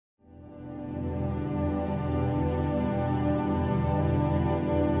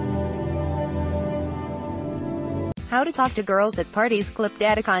How to talk to girls at parties. Clip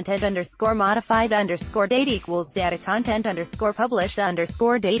data content underscore modified underscore date equals data content underscore published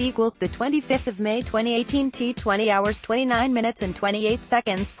underscore date equals the 25th of May 2018 T 20 hours 29 minutes and 28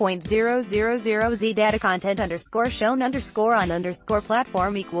 seconds. .000Z data content underscore shown underscore on underscore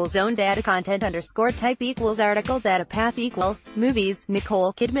platform equals zone data content underscore type equals article data path equals movies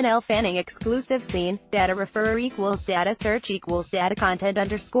Nicole Kidman Elle Fanning exclusive scene data referrer equals data search equals data content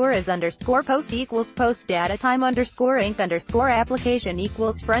underscore is underscore post equals post data time underscore inc underscore application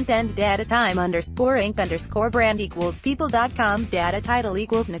equals front end data time underscore inc underscore brand equals people.com data title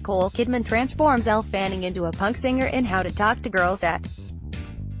equals Nicole Kidman transforms Elle Fanning into a punk singer in How to Talk to Girls at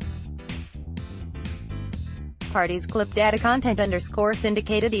Parties. Clip data content underscore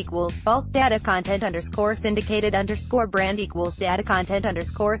syndicated equals false data content underscore syndicated underscore brand equals data content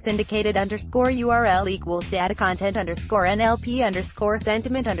underscore syndicated underscore URL equals data content underscore NLP underscore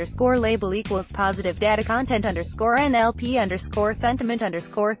sentiment underscore label equals positive data content underscore NLP underscore sentiment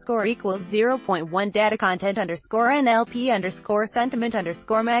underscore score equals 0.1 data content underscore NLP underscore sentiment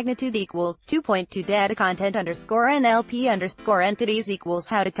underscore magnitude equals 2.2 data content underscore NLP underscore entities equals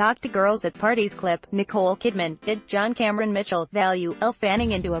How to Talk to Girls at Parties. Clip Nicole Kidman John Cameron Mitchell value Elle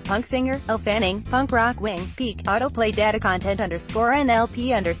Fanning into a punk singer Elle Fanning punk rock wing peak autoplay data content underscore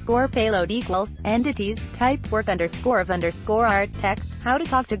NLP underscore payload equals entities type work underscore of underscore art text How to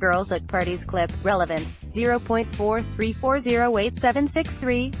Talk to Girls at Parties. Clip relevance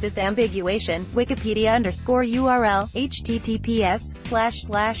 0.43408763 disambiguation Wikipedia underscore URL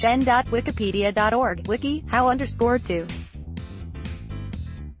https://n.wikipedia.org wiki how underscore to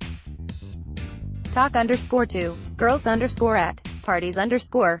talk underscore to girls underscore at parties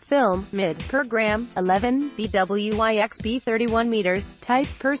underscore film mid per gram 11 bwixb 31 meters type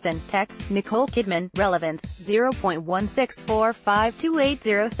person text Nicole Kidman relevance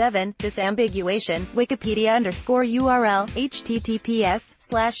 0.16452807 disambiguation Wikipedia underscore URL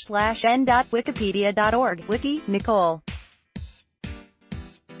https://n.wikipedia.org wiki Nicole